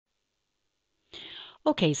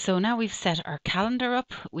Okay, so now we've set our calendar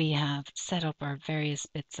up, we have set up our various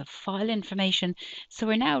bits of file information, so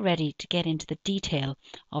we're now ready to get into the detail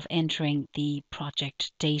of entering the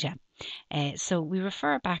project data. So we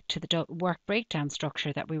refer back to the work breakdown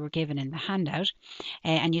structure that we were given in the handout.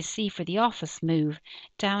 And you see for the office move,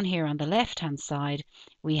 down here on the left-hand side,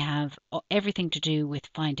 we have everything to do with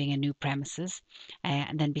finding a new premises.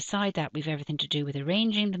 And then beside that, we've everything to do with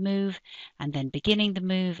arranging the move, and then beginning the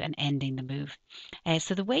move and ending the move.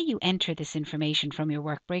 So the way you enter this information from your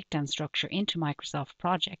work breakdown structure into Microsoft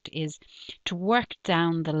Project is to work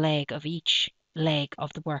down the leg of each leg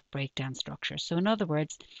of the work breakdown structure. So in other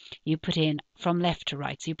words, you put in from left to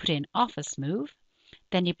right. So you put in office move,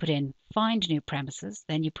 then you put in find new premises,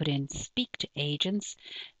 then you put in speak to agents,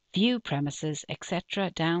 view premises,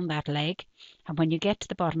 etc. down that leg. And when you get to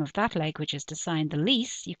the bottom of that leg, which is to sign the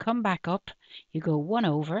lease, you come back up, you go one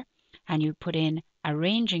over, and you put in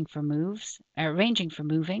arrangements for moving,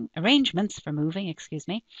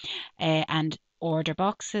 and order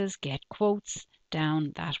boxes, get quotes,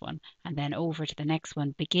 down that one, and then over to the next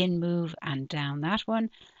one, begin move, and down that one,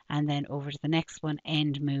 and then over to the next one,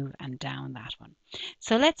 end move, and down that one.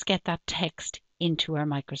 So let's get that text into our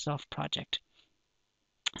Microsoft project.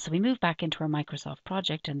 So we move back into our Microsoft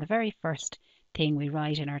project, and the very first thing we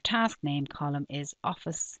write in our task name column is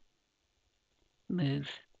office move.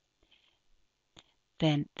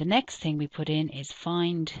 Then the next thing we put in is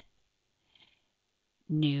find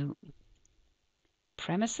new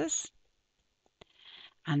premises.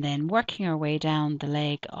 And then working our way down the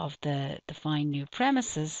leg of the find new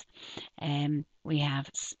premises, we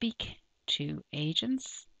have speak to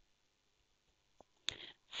agents,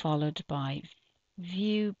 followed by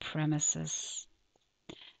view premises,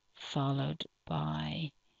 followed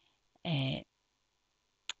by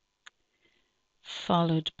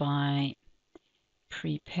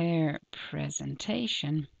prepare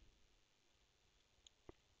presentation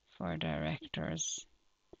for directors,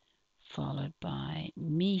 followed by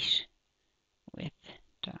meet with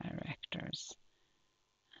directors,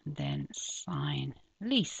 and then sign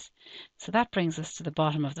lease. So that brings us to the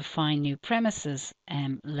bottom of the find new premises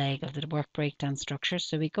leg of the work breakdown structure.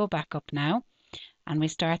 So we go back up now and we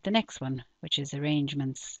start the next one, which is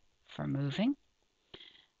arrangements for moving.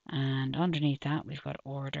 And underneath that, we've got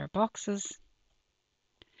order boxes,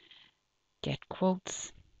 get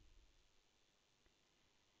quotes,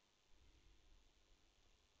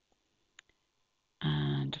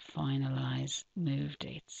 and finalize move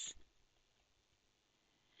dates.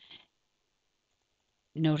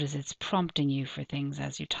 Notice it's prompting you for things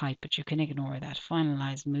as you type, but you can ignore that.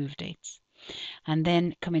 Finalize move dates. And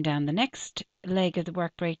then coming down the next leg of the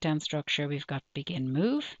work breakdown structure, we've got begin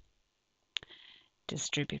move,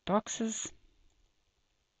 distribute boxes,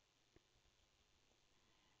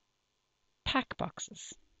 pack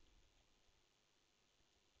boxes,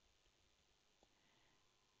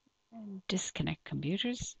 disconnect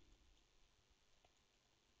computers,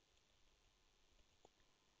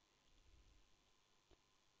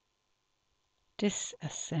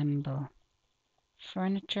 disassemble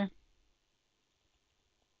furniture,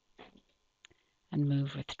 and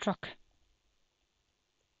move with truck.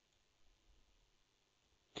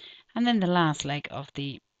 And then the last leg of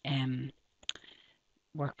the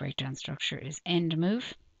work breakdown structure is end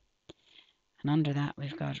move. And under that,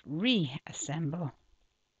 we've got reassemble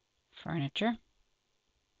furniture,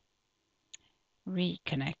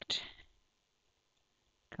 reconnect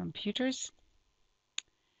computers,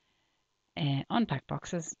 unpack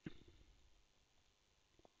boxes,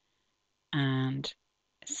 and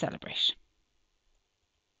celebrate.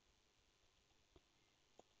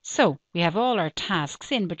 So we have all our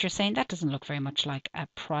tasks in, but you're saying that doesn't look very much like a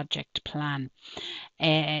project plan.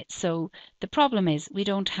 So the problem is we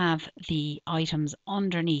don't have the items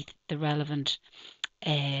underneath the relevant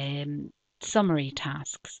summary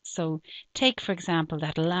tasks. So take, for example,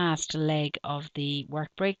 that last leg of the work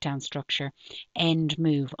breakdown structure, end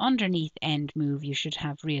move. Underneath end move, you should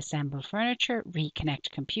have reassemble furniture, reconnect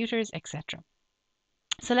computers, etc.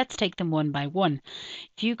 So let's take them one by one.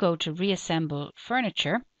 If you go to reassemble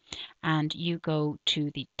furniture and you go to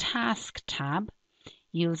the task tab,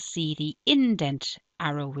 you'll see the indent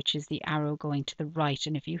arrow, which is the arrow going to the right.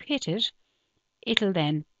 And if you hit it, it'll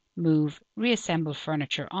then move reassemble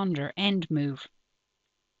furniture under end move.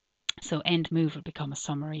 So end move will become a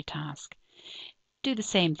summary task. Do the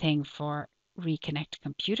same thing for reconnect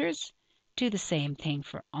computers, do the same thing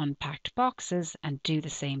for unpacked boxes, and do the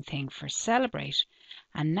same thing for celebrate.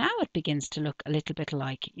 And now it begins to look a little bit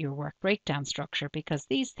like your work breakdown structure because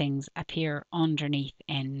these things appear underneath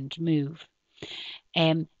end move.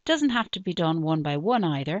 Doesn't have to be done one by one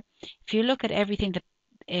either. If you look at everything that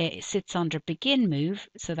sits under begin move,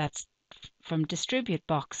 so that's from distribute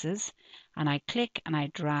boxes, and I click and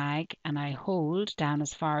I drag and I hold down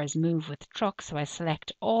as far as move with truck, so I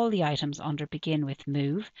select all the items under begin with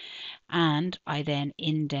move, and I then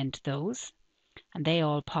indent those, and they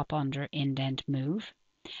all pop under indent move.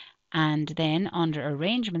 And then under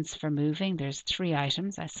arrangements for moving, there's 3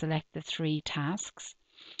 items. I select the 3 tasks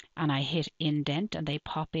and I hit indent and they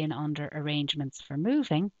pop in under arrangements for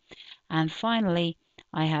moving. And finally,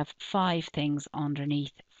 I have 5 things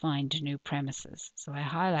underneath find new premises. So I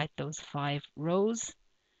highlight those 5 rows,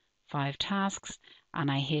 5 tasks, and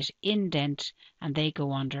I hit indent and they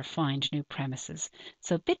go under find new premises.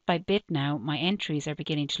 So bit by bit now, my entries are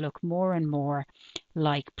beginning to look more and more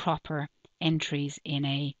like proper entries in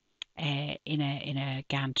a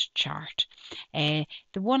Gantt chart. The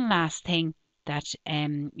one last thing that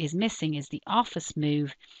is missing is the office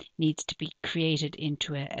move needs to be created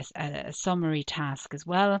into a summary task as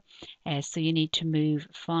well. So you need to move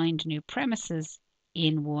find new premises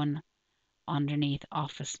in one underneath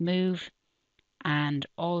office move, and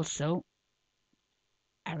also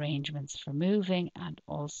arrangements for moving, and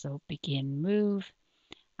also begin move,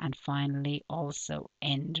 and finally also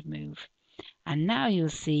end move. And now you'll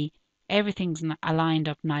see everything's aligned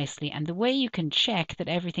up nicely. And the way you can check that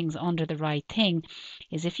everything's under the right thing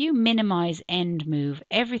is if you minimize end move,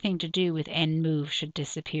 everything to do with end move should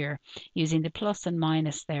disappear. Using the plus and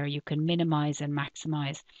minus there, you can minimize and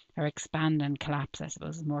maximize, or expand and collapse, I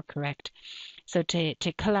suppose is more correct. So to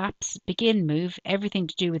collapse begin move, everything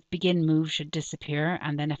to do with begin move should disappear,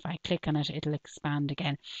 and then if I click on it, it'll expand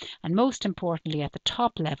again. And most importantly, at the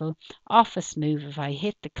top level, office move, if I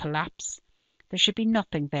hit the collapse, there should be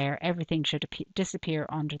nothing there. Everything should disappear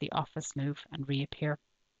under the office move and reappear.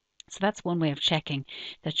 So that's one way of checking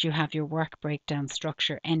that you have your work breakdown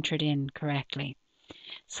structure entered in correctly.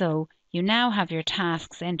 So you now have your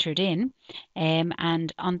tasks entered in,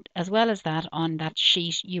 and as well as that, on that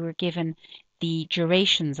sheet you were given the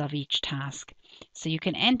durations of each task. So you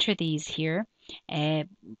can enter these here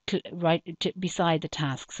right beside the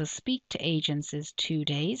task. So speak to agents is 2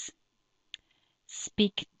 days.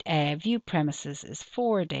 View premises is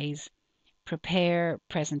 4 days. Prepare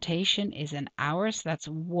presentation is an hour, so that's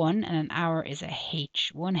 1, and an hour is a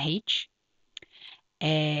H, 1H.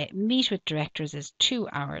 Meet with directors is 2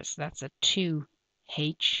 hours, that's a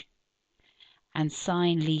 2H. And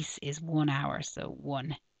sign lease is 1 hour, so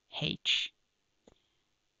 1H.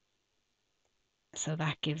 So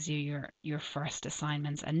that gives you your first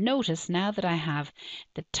assignments. And notice now that I have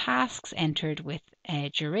the tasks entered with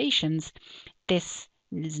durations, this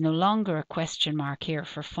is no longer a question mark here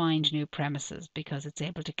for find new premises because it's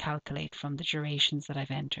able to calculate from the durations that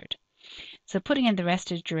I've entered. So putting in the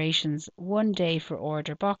rest of durations, 1 day for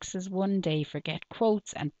order boxes, 1 day for get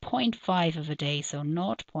quotes, and 0.5 of a day, so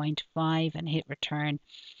 0.5, and hit return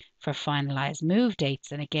for finalize move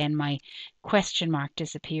dates. And again, my question mark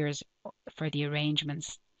disappears for the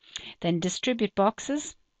arrangements. Then distribute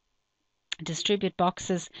boxes. Distribute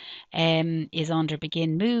boxes is under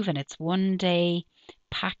begin move and it's 1 day.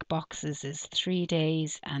 Pack boxes is 3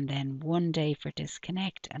 days, and then 1 day for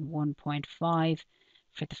disconnect, and 1.5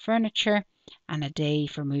 for the furniture, and a day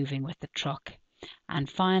for moving with the truck. And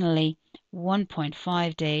finally,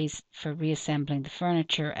 1.5 days for reassembling the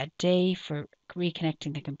furniture, a day for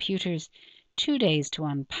reconnecting the computers, 2 days to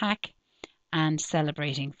unpack, and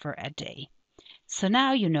celebrating for a day. So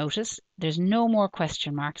now you notice there's no more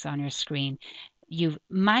question marks on your screen. You've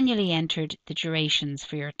manually entered the durations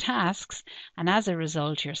for your tasks, and as a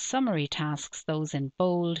result, your summary tasks, those in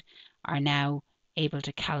bold, are now able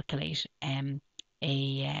to calculate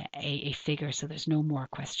a figure, so there's no more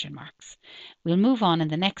question marks. We'll move on in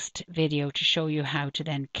the next video to show you how to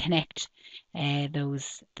then connect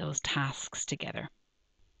those tasks together.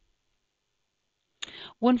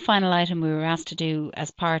 One final item we were asked to do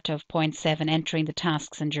as part of point 7, entering the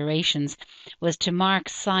tasks and durations, was to mark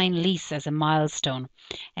sign lease as a milestone.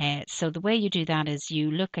 So the way you do that is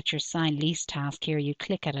you look at your sign lease task here, you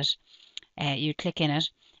click at it, you click in it,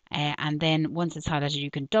 and then once it's highlighted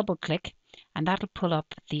you can double click, and that'll pull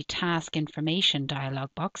up the task information dialog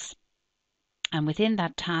box. And within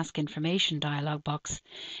that task information dialog box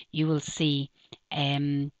you will see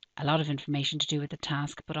a lot of information to do with the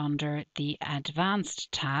task, but under the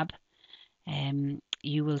advanced tab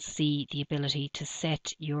you will see the ability to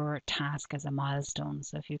set your task as a milestone.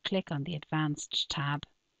 So if you click on the advanced tab,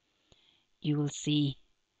 you will see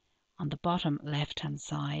on the bottom left hand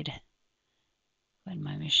side, when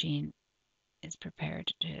my machine is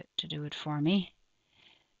prepared to do it for me,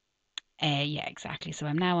 Yeah, exactly. So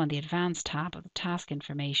I'm now on the Advanced tab of the Task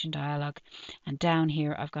Information dialog, and down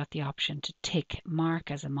here I've got the option to tick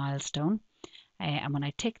Mark as a milestone. And when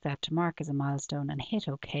I tick that to mark as a milestone and hit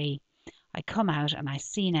OK, I come out and I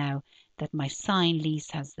see now that my sign lease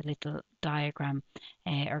has the little diagram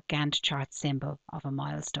or Gantt chart symbol of a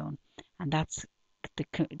milestone, and that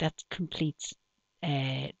completes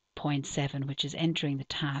point 7, which is entering the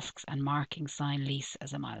tasks and marking sign lease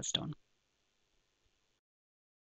as a milestone.